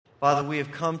Father, we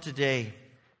have come today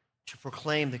to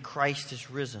proclaim that Christ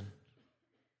is risen.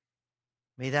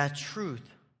 May that truth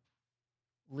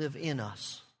live in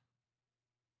us.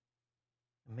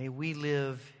 May we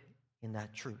live in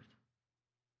that truth.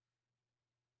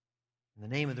 In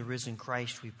the name of the risen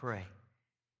Christ we pray.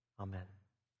 Amen.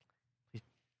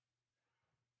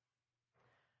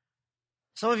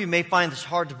 Some of you may find this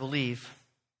hard to believe,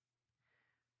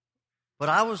 but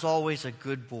I was always a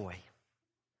good boy.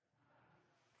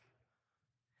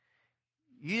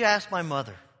 You ask my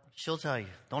mother, she'll tell you.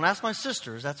 Don't ask my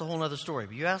sisters, that's a whole other story,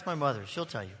 but you ask my mother, she'll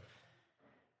tell you.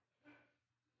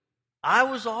 I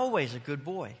was always a good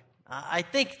boy. I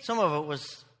think some of it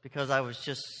was because I was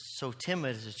just so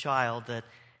timid as a child that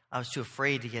I was too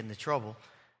afraid to get into trouble,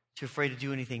 too afraid to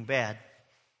do anything bad.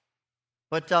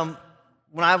 But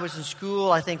when I was in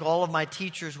school, I think all of my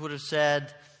teachers would have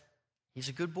said, he's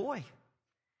a good boy.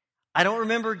 I don't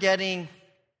remember getting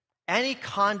any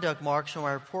conduct marks on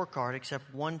my report card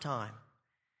except one time.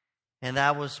 And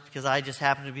that was because I just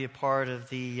happened to be a part of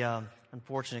the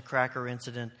unfortunate cracker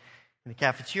incident in the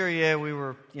cafeteria. We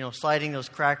were, sliding those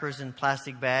crackers in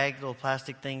plastic bags, little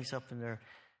plastic things up in there,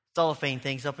 cellophane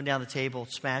things up and down the table,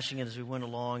 smashing it as we went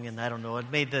along. And I don't know,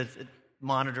 it made the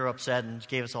monitor upset and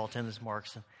gave us all attendance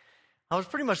marks. And I was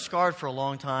pretty much scarred for a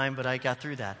long time, but I got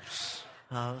through that.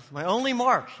 It was my only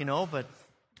mark, but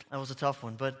that was a tough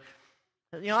one. But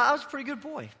I was a pretty good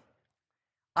boy.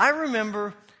 I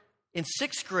remember in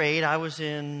 6th grade, I was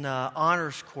in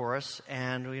honors chorus,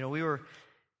 and we were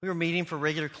meeting for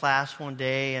regular class one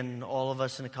day, and all of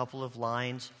us in a couple of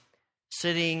lines,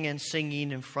 sitting and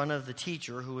singing in front of the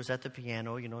teacher who was at the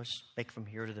piano. Like from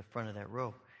here to the front of that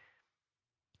row.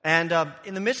 And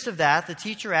in the midst of that, the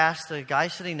teacher asked the guy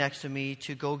sitting next to me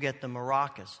to go get the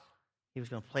maracas. He was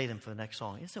going to play them for the next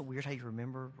song. Isn't it weird how you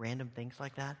remember random things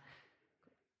like that?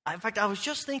 In fact, I was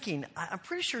just thinking, I'm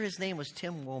pretty sure his name was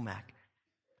Tim Womack.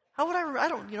 How would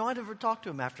I never talked to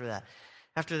him after that.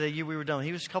 After the year we were done.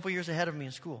 He was a couple years ahead of me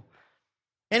in school.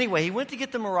 Anyway, he went to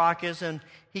get the maracas, and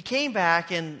he came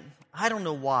back, and I don't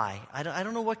know why. I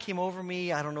don't know what came over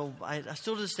me. I don't know. I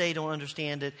still to this day don't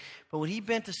understand it. But when he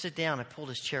bent to sit down, I pulled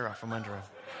his chair out from under him.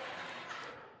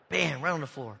 Bam, right on the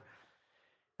floor.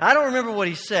 I don't remember what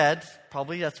he said.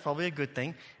 That's probably a good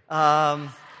thing.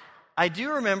 I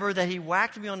do remember that he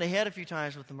whacked me on the head a few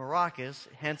times with the maracas,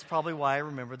 hence probably why I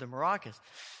remember the maracas.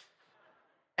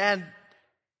 And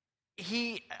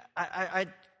I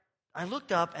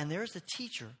looked up, and there's the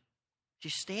teacher.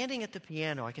 She's standing at the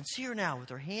piano. I can see her now with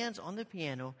her hands on the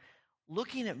piano,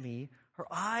 looking at me, her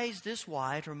eyes this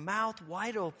wide, her mouth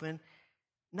wide open,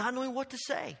 not knowing what to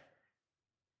say.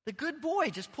 The good boy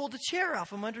just pulled the chair out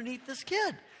from underneath this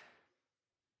kid.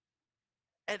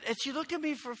 And she looked at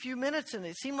me for a few minutes, and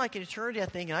it seemed like an eternity, I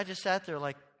think, and I just sat there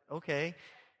like, okay.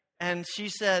 And she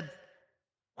said,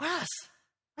 Wes,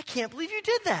 I can't believe you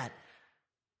did that.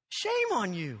 Shame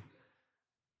on you.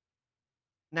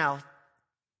 Now,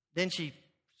 then she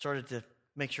started to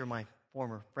make sure my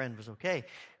former friend was okay.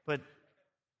 But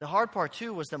the hard part,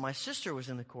 too, was that my sister was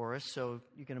in the chorus, so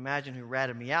you can imagine who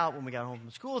ratted me out when we got home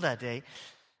from school that day.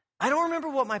 I don't remember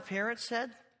what my parents said.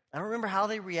 I don't remember how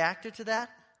they reacted to that.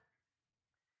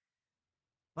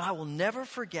 But I will never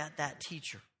forget that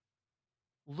teacher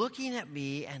looking at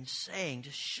me and saying,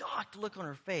 just shocked look on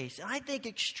her face, and I think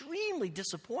extremely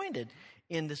disappointed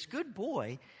in this good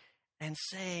boy, and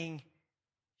saying,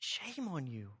 shame on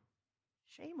you.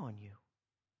 Shame on you.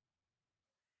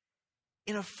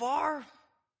 In a far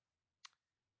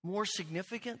more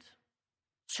significant,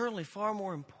 certainly far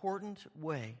more important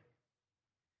way,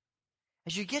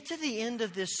 as you get to the end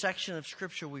of this section of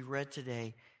Scripture we read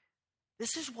today,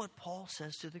 this is what Paul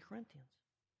says to the Corinthians.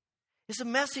 It's a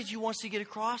message he wants to get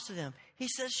across to them. He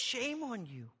says, shame on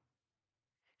you.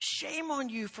 Shame on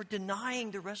you for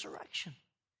denying the resurrection.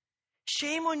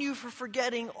 Shame on you for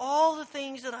forgetting all the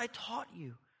things that I taught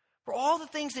you, for all the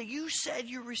things that you said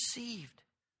you received.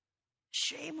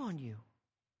 Shame on you.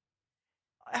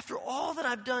 After all that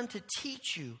I've done to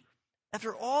teach you,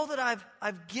 after all that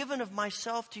I've given of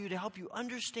myself to you to help you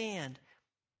understand,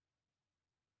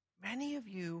 many of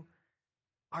you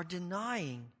are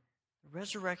denying the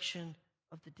resurrection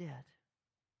of the dead.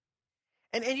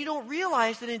 And you don't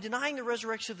realize that in denying the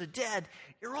resurrection of the dead,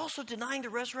 you're also denying the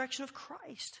resurrection of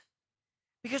Christ.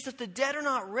 Because if the dead are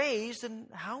not raised, then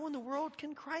how in the world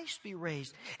can Christ be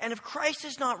raised? And if Christ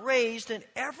is not raised, then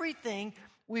everything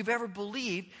we've ever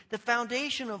believed, the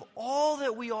foundation of all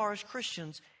that we are as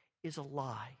Christians, is a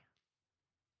lie.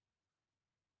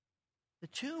 The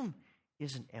tomb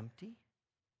isn't empty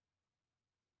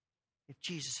if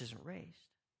Jesus isn't raised.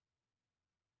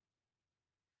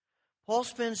 Paul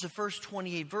spends the first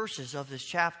 28 verses of this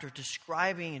chapter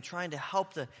describing and trying to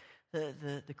help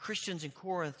the Christians in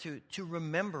Corinth to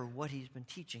remember what he's been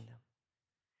teaching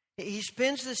them. He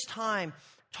spends this time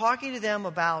talking to them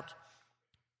about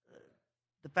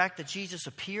the fact that Jesus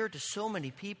appeared to so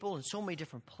many people in so many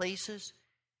different places.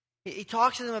 He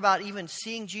talks to them about even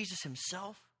seeing Jesus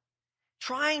himself,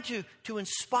 trying to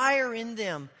inspire in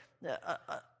them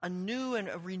a new and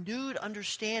a renewed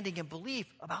understanding and belief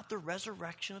about the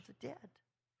resurrection of the dead.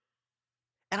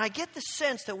 And I get the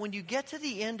sense that when you get to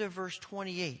the end of verse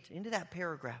 28, into that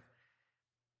paragraph,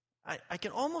 I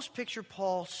can almost picture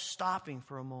Paul stopping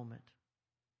for a moment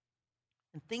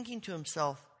and thinking to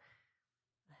himself,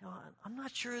 I'm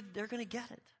not sure they're going to get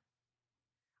it.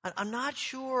 I'm not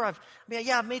sure. I've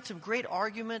made some great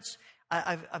arguments.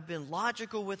 I've been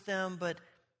logical with them, but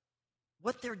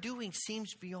what they're doing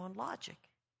seems beyond logic.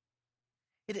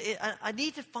 I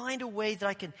need to find a way that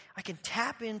I can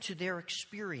tap into their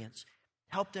experience,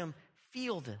 help them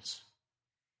feel this.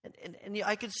 And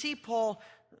I could see Paul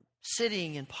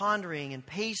sitting and pondering and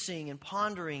pacing and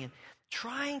pondering and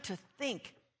trying to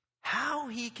think how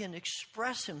he can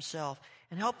express himself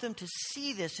and help them to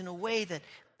see this in a way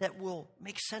that will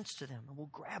make sense to them and will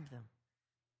grab them.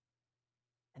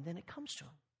 And then it comes to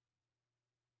him.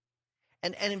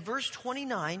 And in verse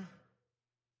 29,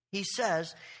 he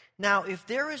says, "Now, if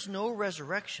there is no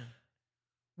resurrection,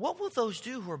 what will those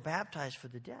do who are baptized for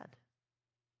the dead?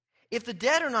 If the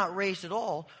dead are not raised at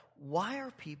all, why are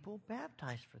people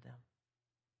baptized for them?"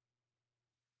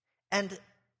 And,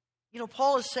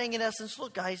 Paul is saying in essence,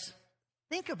 look, guys,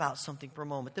 think about something for a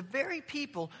moment. The very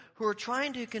people who are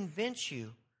trying to convince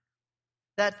you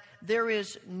that there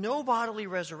is no bodily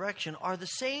resurrection are the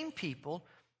same people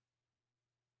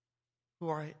who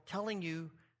are telling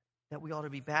you that we ought to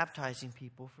be baptizing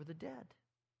people for the dead.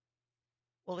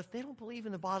 Well, if they don't believe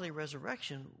in the bodily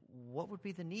resurrection, what would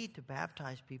be the need to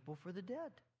baptize people for the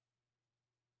dead?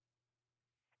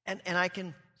 And I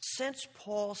can sense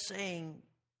Paul saying,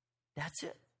 that's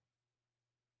it.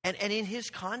 And in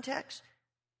his context,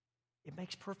 it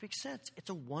makes perfect sense. It's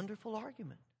a wonderful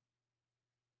argument.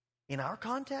 In our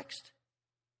context,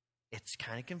 it's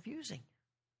kind of confusing.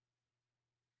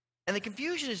 And the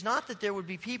confusion is not that there would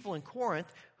be people in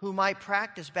Corinth who might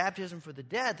practice baptism for the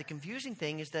dead. The confusing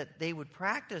thing is that they would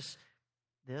practice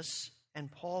this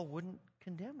and Paul wouldn't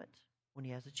condemn it when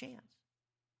he has a chance.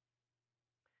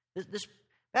 This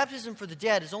baptism for the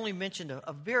dead is only mentioned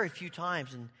a very few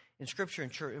times in Scripture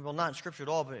and church. Well, not in Scripture at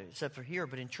all, but except for here,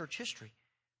 but in church history.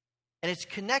 And it's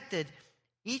connected,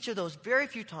 each of those very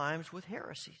few times, with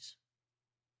heresies.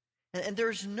 And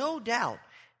there's no doubt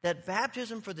that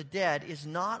baptism for the dead is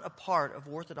not a part of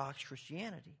Orthodox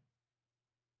Christianity.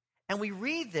 And we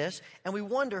read this and we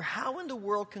wonder, how in the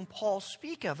world can Paul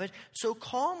speak of it so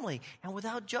calmly and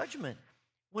without judgment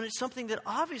when it's something that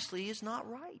obviously is not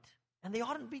right and they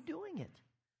oughtn't be doing it?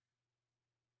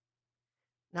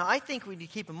 Now, I think we need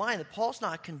to keep in mind that Paul's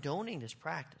not condoning this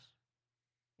practice.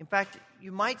 In fact,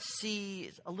 you might see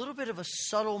a little bit of a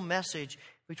subtle message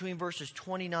between verses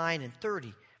 29 and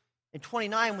 30. In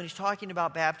 29, when he's talking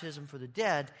about baptism for the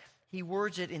dead, he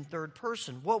words it in third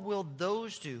person. What will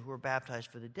those do who are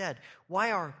baptized for the dead?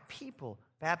 Why are people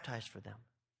baptized for them?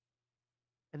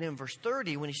 And then in verse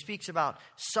 30, when he speaks about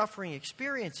suffering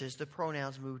experiences, the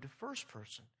pronouns move to first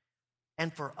person.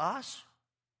 And for us,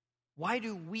 why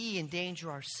do we endanger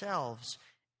ourselves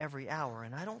every hour?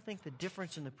 And I don't think the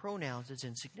difference in the pronouns is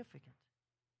insignificant.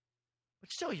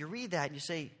 But still, you read that and you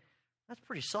say, that's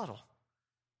pretty subtle.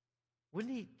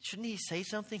 Shouldn't he say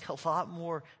something a lot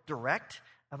more direct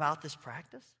about this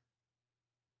practice?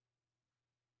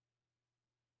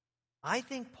 I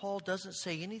think Paul doesn't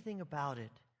say anything about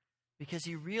it because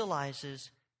he realizes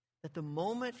that the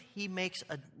moment he makes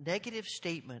a negative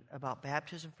statement about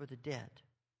baptism for the dead,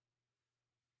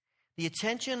 the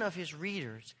attention of his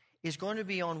readers is going to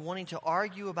be on wanting to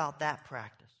argue about that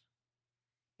practice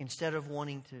instead of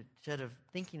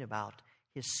thinking about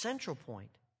his central point,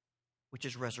 which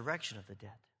is resurrection of the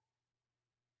dead.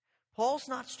 Paul's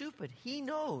not stupid. He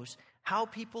knows how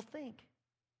people think.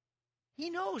 He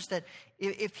knows that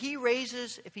if he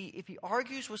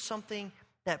argues with something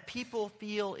that people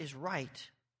feel is right,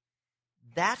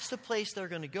 that's the place they're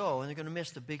going to go, and they're going to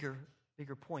miss the bigger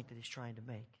point that he's trying to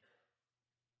make.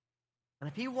 And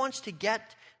if he wants to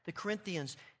get the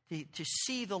Corinthians to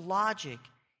see the logic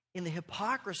in the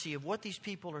hypocrisy of what these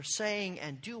people are saying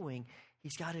and doing,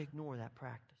 he's got to ignore that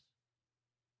practice.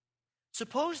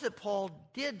 Suppose that Paul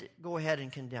did go ahead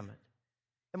and condemn it.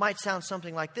 It might sound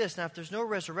something like this. Now, if there's no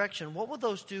resurrection, what will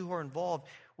those do who are involved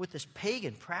with this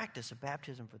pagan practice of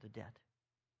baptism for the dead?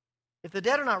 If the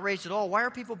dead are not raised at all, why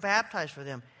are people baptized for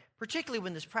them? particularly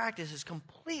when this practice is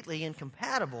completely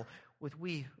incompatible with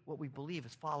what we believe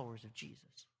as followers of Jesus.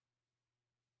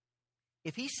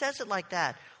 If he says it like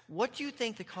that, what do you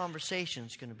think the conversation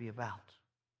is going to be about?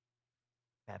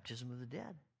 Baptism of the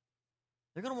dead.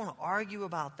 They're going to want to argue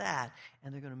about that,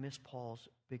 and they're going to miss Paul's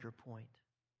bigger point.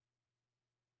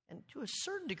 And to a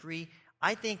certain degree,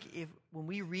 I think when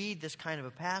we read this kind of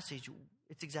a passage,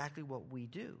 it's exactly what we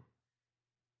do.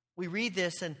 We read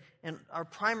this, and our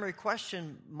primary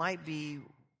question might be,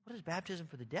 what does baptism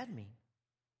for the dead mean?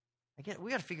 Again, we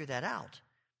got to figure that out.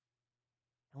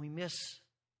 And we miss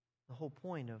the whole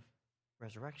point of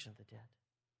resurrection of the dead.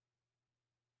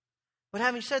 But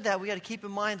having said that, we got to keep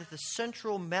in mind that the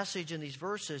central message in these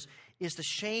verses is the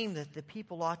shame that the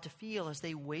people ought to feel as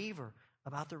they waver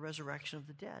about the resurrection of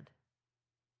the dead.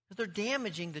 Because they're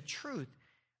damaging the truth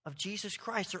of Jesus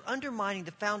Christ. They're undermining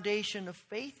the foundation of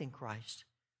faith in Christ.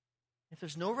 If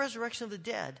there's no resurrection of the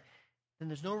dead, then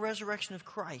there's no resurrection of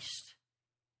Christ.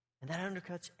 And that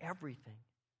undercuts everything,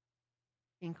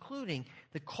 including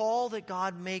the call that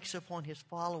God makes upon his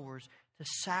followers to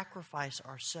sacrifice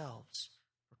ourselves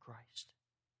for Christ.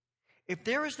 If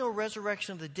there is no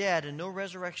resurrection of the dead and no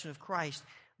resurrection of Christ,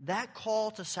 that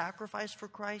call to sacrifice for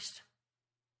Christ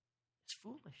is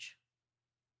foolish.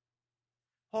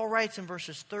 Paul writes in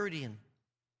verses 30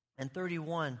 and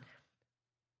 31,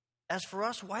 as for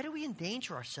us, why do we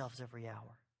endanger ourselves every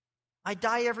hour? I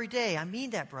die every day. I mean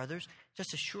that, brothers,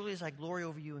 just as surely as I glory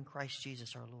over you in Christ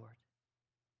Jesus our Lord.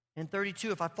 And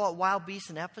 32, if I fought wild beasts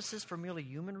in Ephesus for merely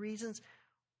human reasons,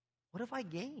 what have I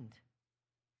gained?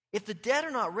 If the dead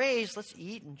are not raised, let's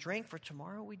eat and drink, for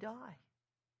tomorrow we die.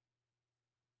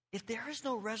 If there is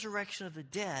no resurrection of the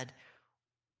dead,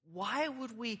 why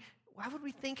would we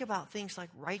think about things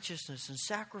like righteousness and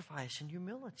sacrifice and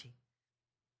humility?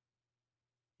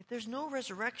 If there's no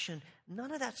resurrection,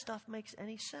 none of that stuff makes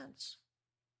any sense.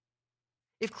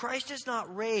 If Christ is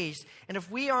not raised, and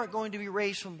if we aren't going to be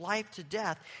raised from life to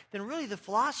death, then really the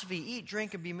philosophy, eat,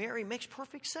 drink, and be merry, makes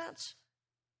perfect sense.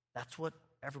 That's what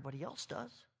everybody else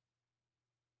does.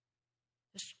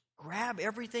 Just grab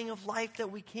everything of life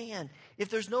that we can. If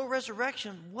there's no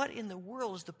resurrection, what in the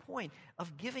world is the point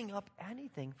of giving up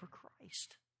anything for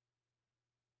Christ?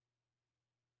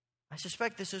 I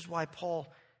suspect this is why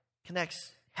Paul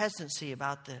connects hesitancy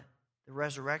about the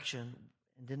resurrection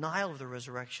and denial of the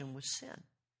resurrection with sin.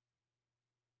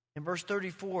 In verse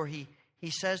 34, he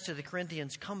says to the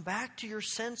Corinthians, come back to your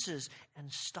senses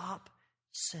and stop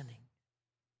sinning.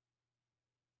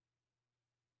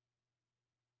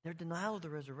 Their denial of the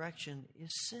resurrection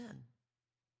is sin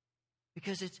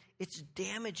because it's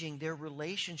damaging their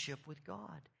relationship with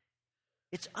God.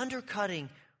 It's undercutting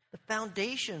the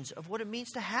foundations of what it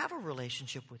means to have a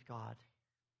relationship with God.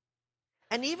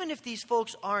 And even if these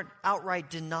folks aren't outright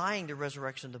denying the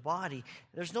resurrection of the body,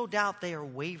 there's no doubt they are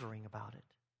wavering about it.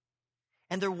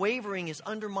 And their wavering is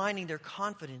undermining their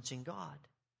confidence in God.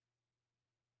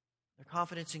 Their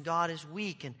confidence in God is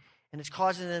weak, and it's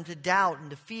causing them to doubt and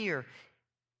to fear.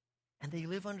 And they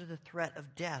live under the threat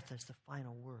of death as the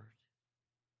final word.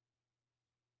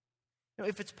 You know,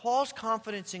 if it's Paul's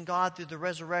confidence in God through the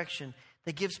resurrection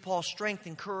that gives Paul strength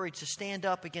and courage to stand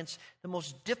up against the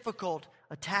most difficult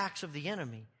attacks of the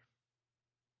enemy,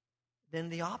 then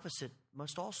the opposite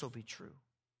must also be true.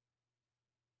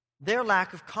 Their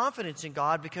lack of confidence in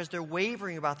God, because they're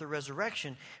wavering about the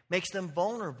resurrection, makes them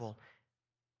vulnerable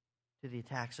to the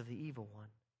attacks of the evil one.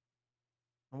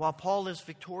 And while Paul lives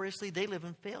victoriously, they live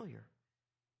in failure.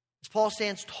 As Paul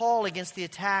stands tall against the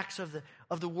attacks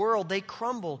of the world, they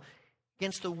crumble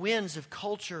against the winds of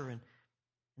culture and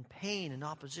pain and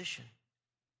opposition.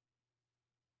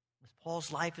 As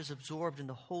Paul's life is absorbed in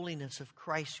the holiness of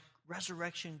Christ's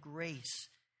resurrection grace,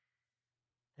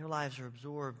 their lives are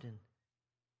absorbed in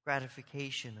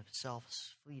gratification of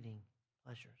self's fleeting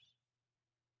pleasures.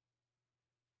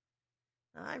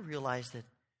 Now, I realize that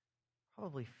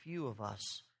probably few of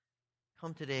us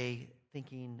come today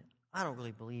thinking, I don't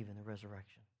really believe in the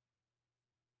resurrection.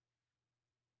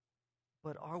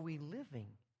 But are we living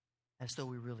as though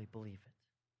we really believe it?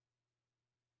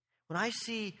 When I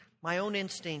see my own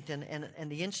instinct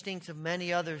and the instincts of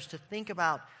many others to think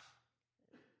about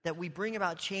that we bring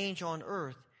about change on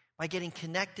earth by getting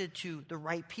connected to the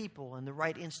right people and the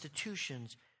right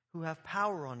institutions who have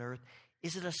power on earth,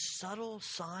 is it a subtle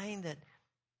sign that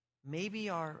maybe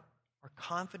our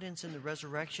confidence in the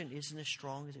resurrection isn't as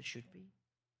strong as it should be?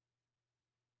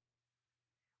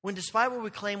 When despite what we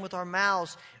claim with our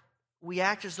mouths, we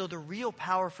act as though the real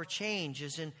power for change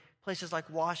is in places like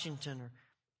Washington or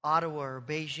Ottawa or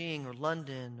Beijing or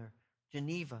London or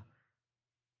Geneva,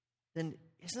 then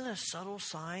isn't it a subtle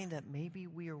sign that maybe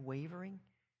we are wavering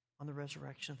on the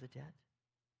resurrection of the dead?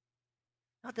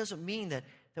 That doesn't mean that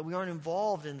we aren't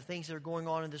involved in the things that are going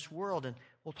on in this world, and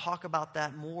we'll talk about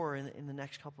that more in the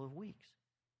next couple of weeks.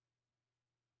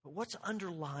 But what's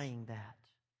underlying that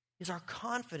is our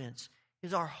confidence,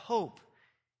 is our hope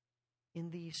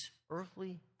in these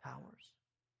earthly powers.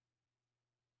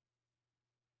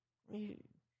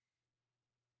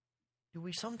 Do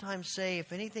we sometimes say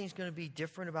if anything's going to be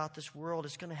different about this world,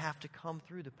 it's going to have to come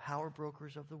through the power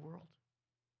brokers of the world?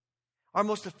 Our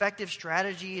most effective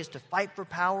strategy is to fight for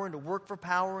power and to work for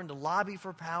power and to lobby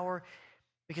for power,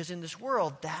 because in this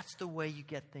world, that's the way you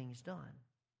get things done.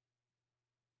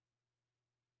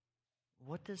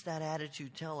 What does that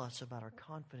attitude tell us about our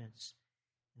confidence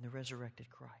in the resurrected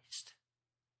Christ?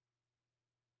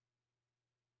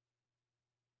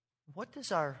 What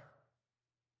does our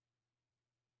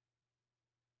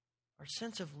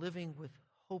sense of living with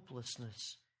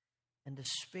hopelessness and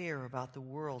despair about the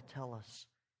world tell us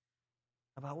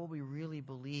about what we really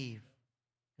believe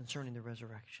concerning the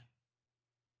resurrection?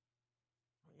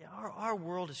 Yeah, our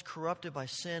world is corrupted by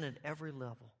sin at every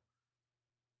level.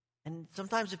 And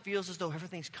sometimes it feels as though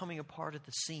everything's coming apart at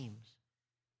the seams.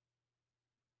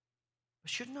 But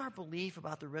shouldn't our belief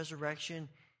about the resurrection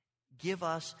give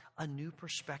us a new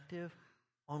perspective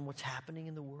on what's happening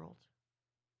in the world?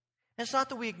 And it's not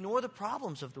that we ignore the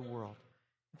problems of the world.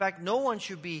 In fact, no one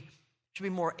should be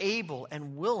more able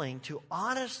and willing to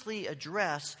honestly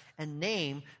address and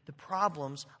name the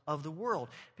problems of the world,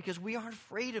 because we aren't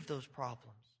afraid of those problems.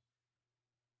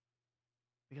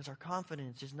 Because our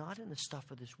confidence is not in the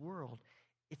stuff of this world,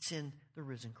 it's in the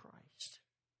risen Christ.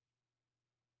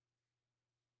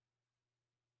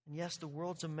 And yes, the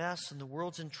world's a mess and the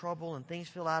world's in trouble and things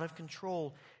feel out of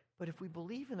control, but if we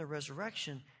believe in the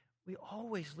resurrection, we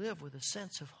always live with a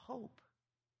sense of hope.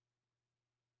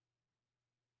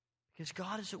 Because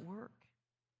God is at work.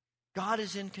 God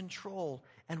is in control.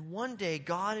 And one day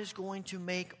God is going to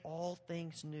make all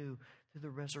things new through the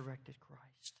resurrected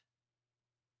Christ.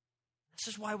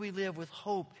 This is why we live with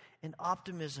hope and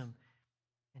optimism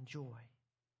and joy.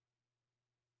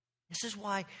 This is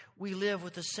why we live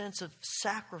with a sense of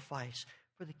sacrifice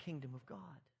for the kingdom of God.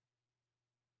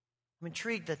 I'm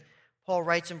intrigued that Paul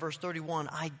writes in verse 31,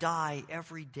 I die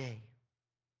every day.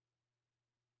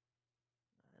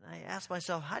 And I ask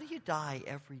myself, how do you die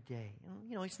every day?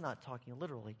 You know, he's not talking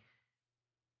literally.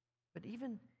 But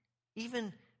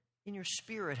even in your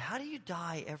spirit, how do you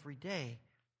die every day?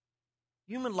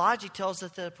 Human logic tells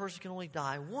us that a person can only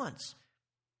die once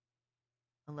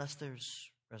unless there's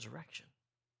resurrection.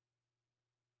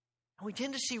 And we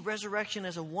tend to see resurrection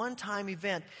as a one-time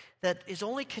event that is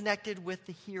only connected with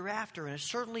the hereafter, and it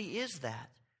certainly is that.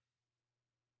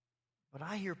 But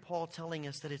I hear Paul telling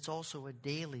us that it's also a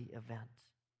daily event.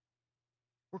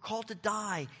 We're called to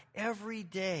die every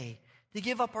day, to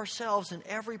give up ourselves in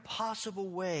every possible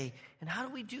way. And how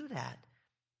do we do that?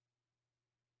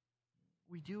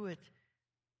 We do it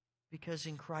because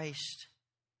in Christ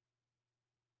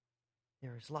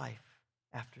there is life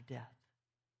after death.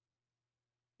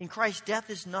 In Christ,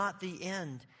 death is not the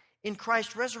end. In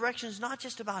Christ, resurrection is not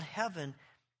just about heaven,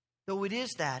 though it is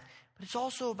that, but it's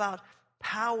also about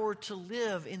power to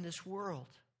live in this world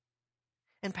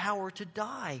and power to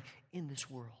die in this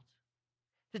world.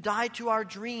 To die to our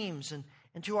dreams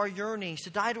and to our yearnings,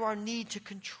 to die to our need to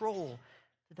control,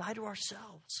 to die to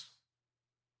ourselves.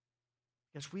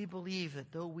 Because we believe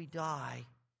that though we die,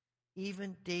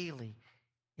 even daily,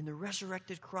 in the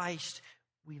resurrected Christ,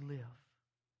 we live.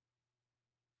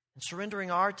 And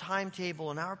surrendering our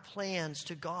timetable and our plans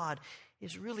to God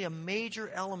is really a major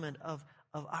element of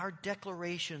our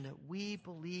declaration that we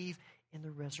believe in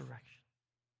the resurrection.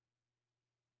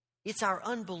 It's our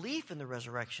unbelief in the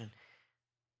resurrection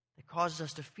that causes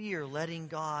us to fear letting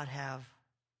God have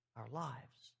our lives.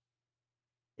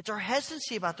 It's our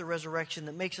hesitancy about the resurrection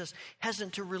that makes us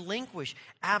hesitant to relinquish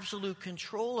absolute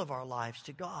control of our lives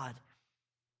to God.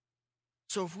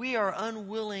 So if we are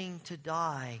unwilling to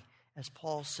die, as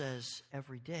Paul says,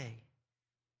 every day,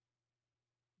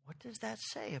 what does that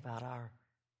say about our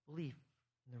belief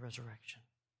in the resurrection?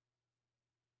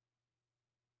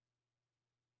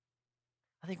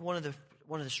 I think one of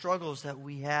the struggles that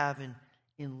we have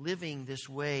in living this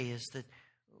way is that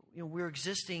we're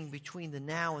existing between the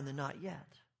now and the not yet.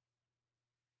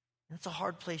 And that's a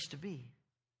hard place to be.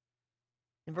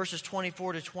 In verses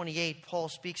 24 to 28, Paul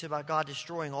speaks about God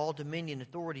destroying all dominion,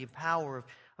 authority, and power,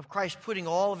 of Christ putting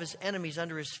all of his enemies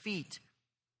under his feet,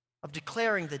 of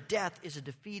declaring that death is a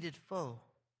defeated foe.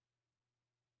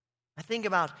 I think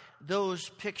about those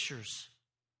pictures.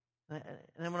 And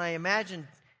when I imagine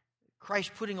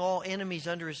Christ putting all enemies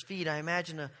under his feet, I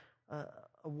imagine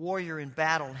a a warrior in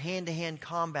battle, hand-to-hand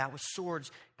combat with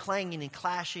swords clanging and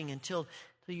clashing until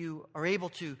you are able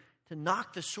to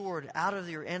knock the sword out of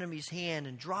your enemy's hand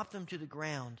and drop them to the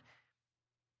ground.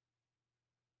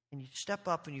 And you step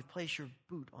up and you place your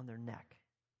boot on their neck.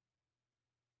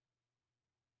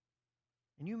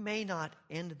 And you may not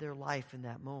end their life in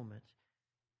that moment,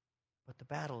 but the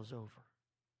battle is over.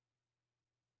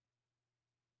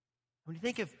 When you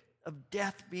think of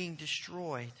death being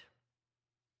destroyed,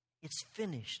 it's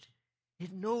finished.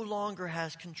 It no longer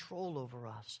has control over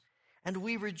us. And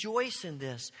we rejoice in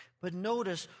this. But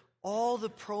notice all the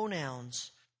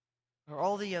pronouns or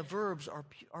all the verbs are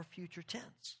future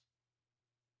tense.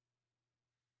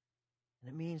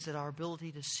 And it means that our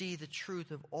ability to see the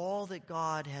truth of all that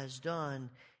God has done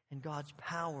and God's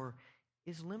power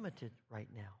is limited right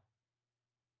now.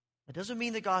 It doesn't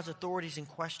mean that God's authority is in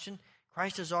question.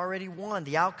 Christ has already won.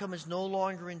 The outcome is no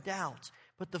longer in doubt.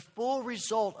 But the full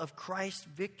result of Christ's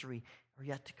victory are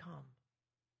yet to come.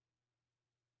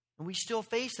 And we still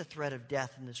face the threat of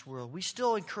death in this world. We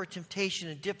still incur temptation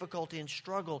and difficulty and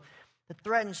struggle that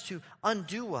threatens to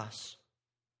undo us.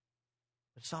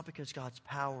 But it's not because God's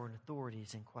power and authority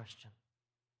is in question.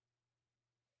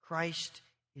 Christ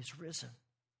is risen.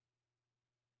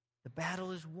 The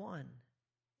battle is won.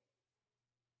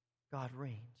 God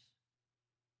reigns.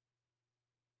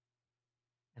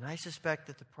 And I suspect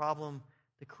that the problem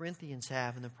the Corinthians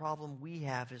have and the problem we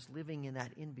have is living in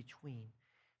that in-between.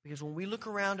 Because when we look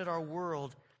around at our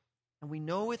world and we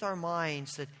know with our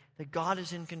minds that God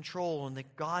is in control and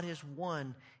that God has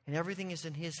won and everything is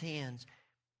in His hands,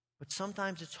 but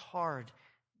sometimes it's hard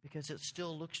because it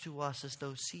still looks to us as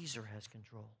though Caesar has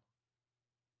control.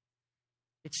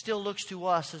 It still looks to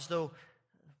us as though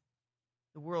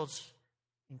the world's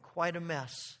in quite a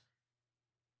mess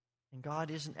and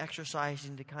God isn't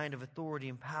exercising the kind of authority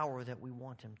and power that we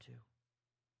want Him to.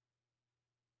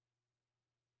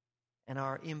 And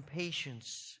our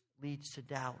impatience leads to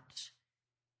doubt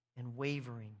and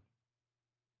wavering.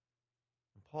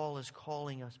 And Paul is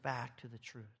calling us back to the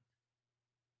truth.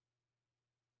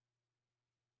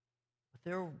 But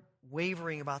their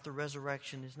wavering about the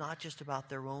resurrection is not just about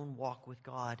their own walk with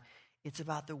God. It's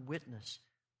about the witness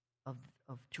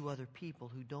to other people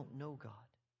who don't know God.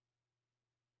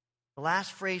 The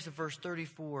last phrase of verse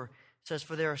 34 says,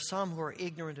 "For there are some who are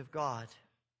ignorant of God.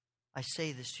 I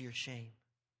say this to your shame."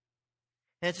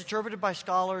 And it's interpreted by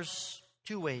scholars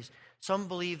two ways. Some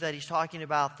believe that he's talking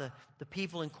about the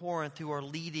people in Corinth who are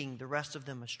leading the rest of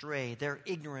them astray. They're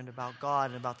ignorant about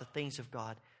God and about the things of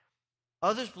God.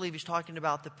 Others believe he's talking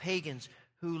about the pagans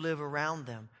who live around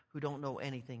them, who don't know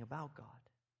anything about God.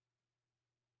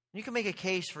 You can make a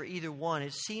case for either one.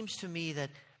 It seems to me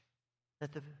that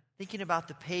thinking about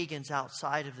the pagans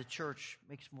outside of the church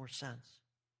makes more sense.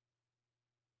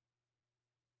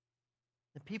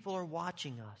 The people are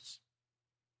watching us.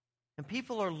 And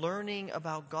people are learning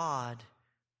about God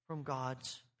from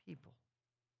God's people.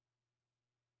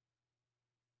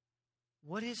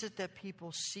 What is it that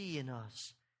people see in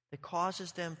us that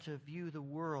causes them to view the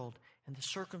world and the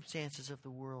circumstances of the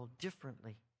world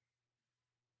differently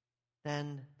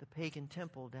than the pagan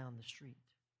temple down the street?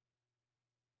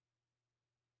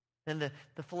 Than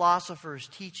the philosophers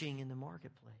teaching in the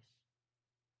marketplace?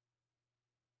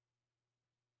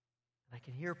 And I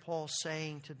can hear Paul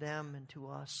saying to them and to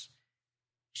us,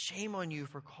 shame on you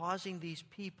for causing these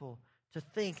people to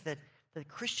think that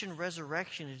Christian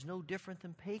resurrection is no different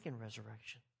than pagan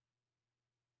resurrection.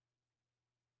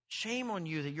 Shame on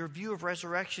you that your view of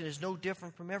resurrection is no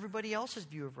different from everybody else's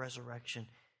view of resurrection.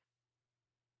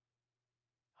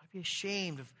 I'd be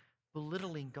ashamed of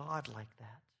belittling God like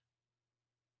that.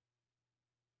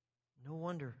 No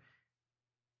wonder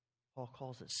Paul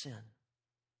calls it sin.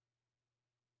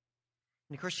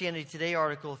 In the Christianity Today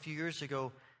article a few years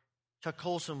ago, Chuck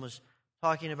Colson was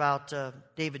talking about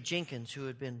David Jenkins, who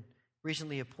had been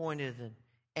recently appointed an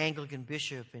Anglican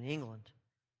bishop in England.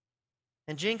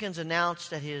 And Jenkins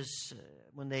announced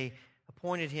when they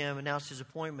appointed him, announced his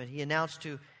appointment, he announced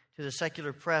to the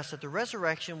secular press that the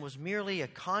resurrection was merely a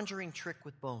conjuring trick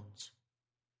with bones.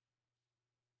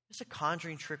 Just a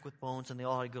conjuring trick with bones, and they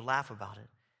all had a good laugh about it.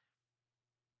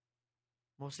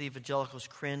 Most of the evangelicals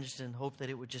cringed and hoped that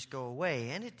it would just go away,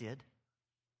 and it did.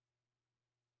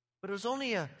 But it was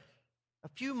only a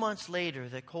few months later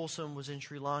that Colson was in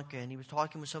Sri Lanka, and he was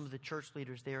talking with some of the church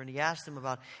leaders there, and he asked them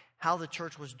about how the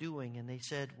church was doing, and they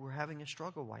said, we're having a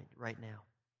struggle right now.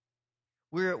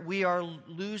 We are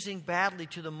losing badly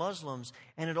to the Muslims,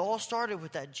 and it all started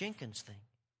with that Jenkins thing.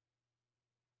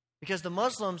 Because the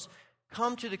Muslims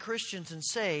come to the Christians and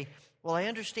say, well, I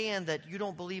understand that you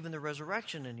don't believe in the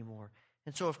resurrection anymore.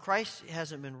 And so if Christ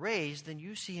hasn't been raised, then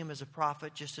you see him as a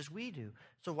prophet just as we do.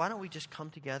 So why don't we just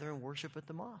come together and worship at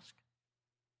the mosque?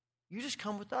 You just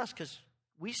come with us because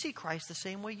we see Christ the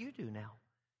same way you do now.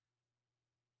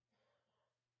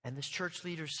 And this church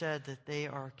leader said that they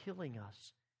are killing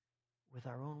us with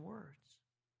our own words.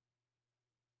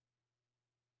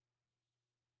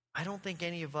 I don't think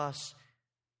any of us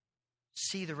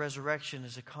see the resurrection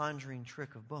as a conjuring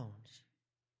trick of bones.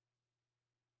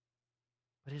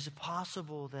 But is it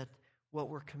possible that what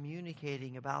we're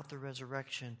communicating about the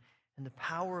resurrection and the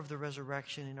power of the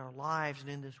resurrection in our lives and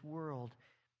in this world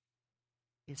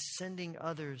is sending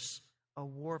others a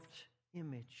warped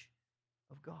image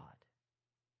of God?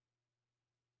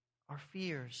 Our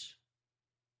fears,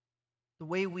 the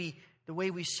way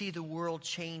we see the world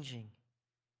changing,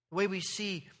 the way we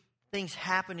see things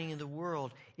happening in the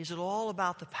world, is it all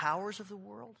about the powers of the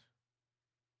world?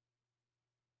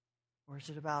 Or is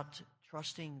it about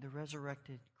trusting the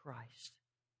resurrected Christ?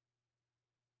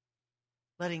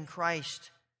 Letting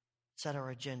Christ set our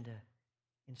agenda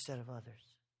instead of others.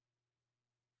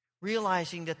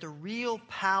 Realizing that the real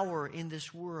power in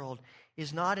this world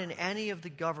is not in any of the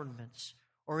governments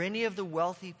or any of the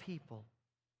wealthy people.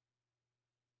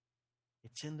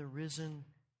 It's in the risen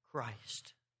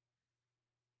Christ,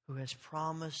 who has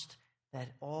promised that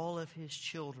all of his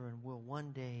children will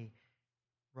one day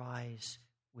rise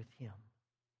with him.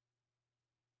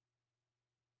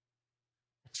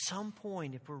 At some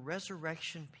point, if we're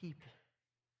resurrection people,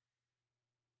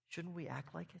 shouldn't we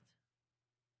act like it?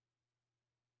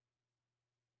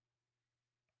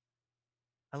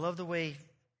 I love the way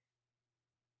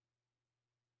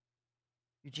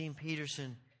Eugene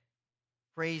Peterson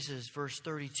phrases verse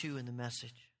 32 in the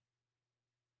Message.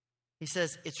 He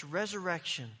says, it's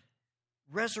resurrection,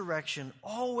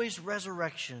 always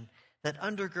resurrection, that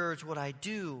undergirds what I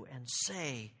do and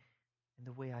say and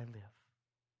the way I live.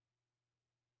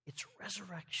 It's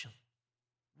resurrection,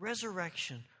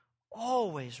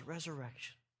 always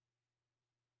resurrection.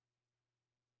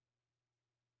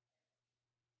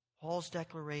 Paul's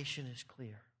declaration is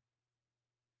clear.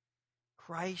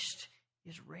 Christ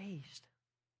is raised.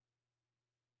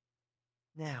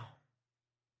 Now,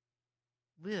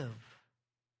 live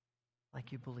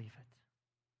like you believe it.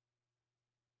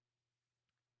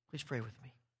 Please pray with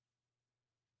me.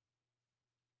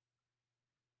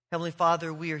 Heavenly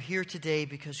Father, we are here today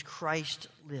because Christ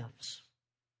lives.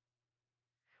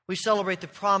 We celebrate the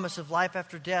promise of life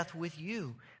after death with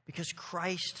you because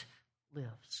Christ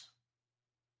lives.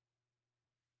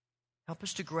 Help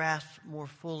us to grasp more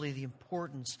fully the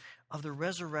importance of the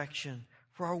resurrection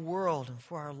for our world and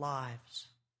for our lives.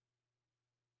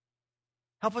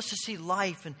 Help us to see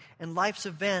life and life's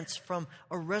events from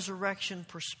a resurrection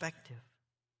perspective.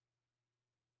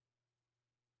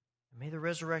 May the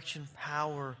resurrection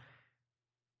power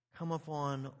come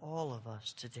upon all of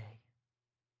us today.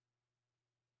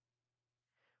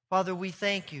 Father, we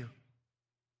thank you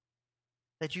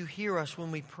that you hear us when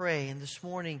we pray. And this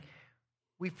morning,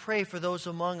 we pray for those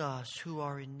among us who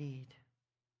are in need.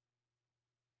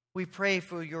 We pray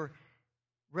for your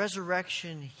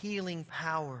resurrection healing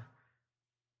power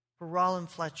for Rollin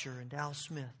Fletcher and Al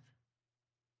Smith,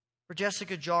 for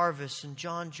Jessica Jarvis and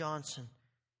John Johnson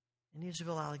and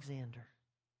Isabel Alexander,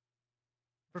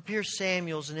 for Pierce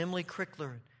Samuels and Emily Crickler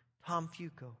and Tom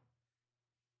Fuco,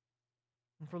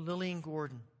 and for Lillian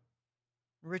Gordon,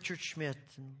 and Richard Schmidt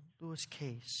and Louis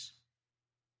Case,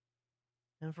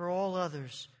 and for all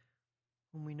others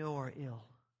whom we know are ill.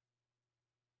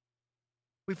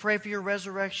 We pray for your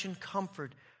resurrection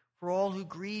comfort for all who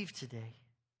grieve today.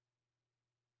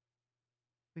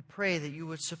 We pray that you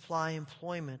would supply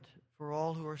employment for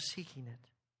all who are seeking it,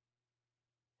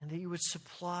 and that you would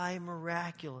supply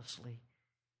miraculously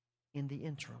in the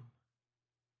interim.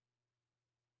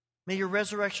 May your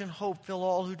resurrection hope fill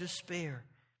all who despair,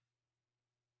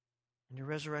 and your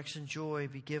resurrection joy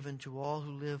be given to all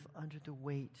who live under the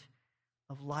weight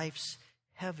of life's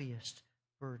heaviest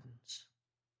burdens.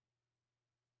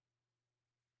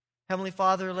 Heavenly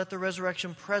Father, let the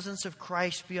resurrection presence of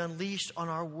Christ be unleashed on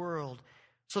our world,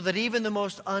 so that even the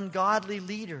most ungodly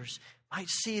leaders might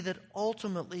see that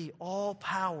ultimately all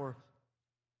power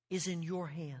is in your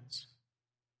hands.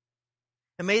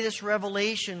 And may this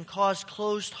revelation cause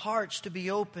closed hearts to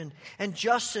be opened and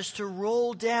justice to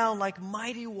roll down like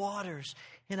mighty waters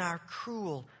in our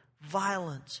cruel,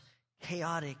 violent,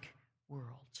 chaotic world.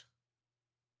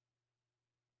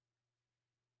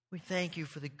 We thank you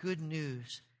for the good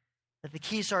news that the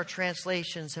Kesar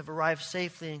translations have arrived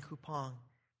safely in Kupang.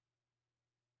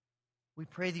 We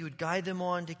pray that you would guide them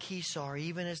on to Kesar,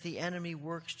 even as the enemy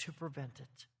works to prevent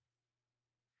it.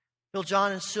 Fill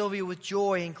John and Sylvia with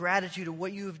joy and gratitude of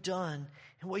what you have done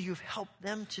and what you have helped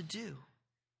them to do.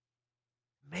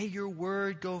 May your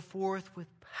word go forth with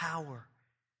power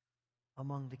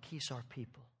among the Kesar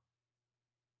people.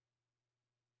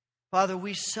 Father,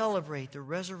 we celebrate the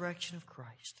resurrection of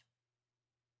Christ.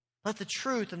 Let the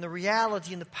truth and the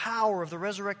reality and the power of the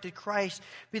resurrected Christ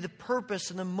be the purpose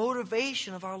and the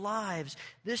motivation of our lives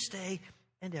this day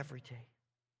and every day.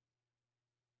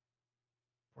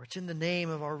 For it's in the name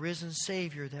of our risen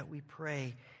Savior that we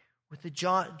pray with the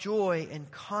joy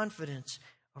and confidence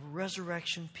of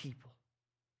resurrection people,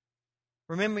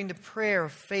 remembering the prayer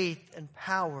of faith and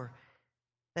power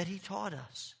that he taught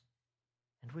us,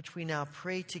 and which we now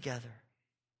pray together.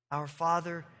 Our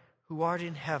Father, who art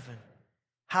in heaven,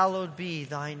 hallowed be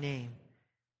thy name.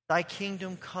 Thy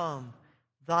kingdom come,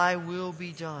 thy will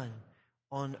be done,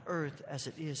 on earth as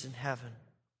it is in heaven.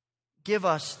 Give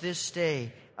us this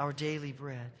day our daily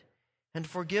bread, and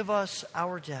forgive us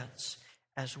our debts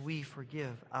as we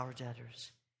forgive our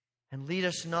debtors. And lead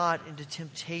us not into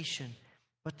temptation,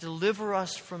 but deliver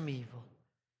us from evil.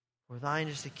 For thine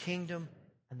is the kingdom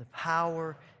and the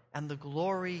power and the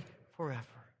glory forever.